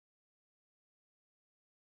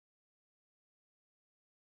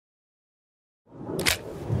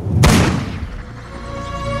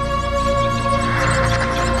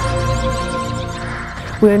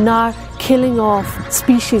We're now killing off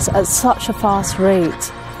species at such a fast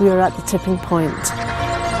rate. We are at the tipping point.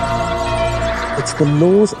 It's the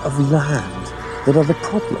laws of land that are the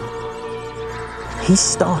problem. He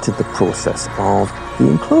started the process of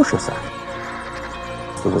the Enclosures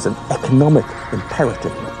Act. There was an economic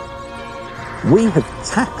imperative. We have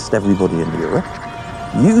taxed everybody in Europe,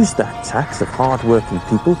 used that tax of hard-working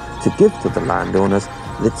people to give to the landowners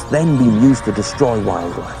that's then been used to destroy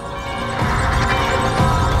wildlife.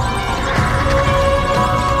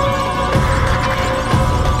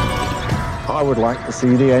 I would like to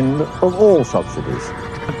see the end of all subsidies.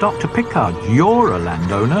 Dr. Pickard, you're a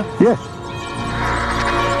landowner. Yes.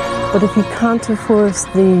 But if you can't enforce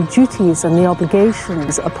the duties and the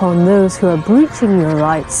obligations upon those who are breaching your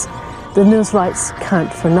rights, then those rights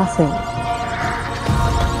count for nothing.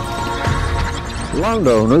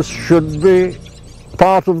 Landowners should be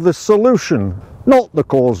part of the solution, not the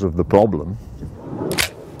cause of the problem.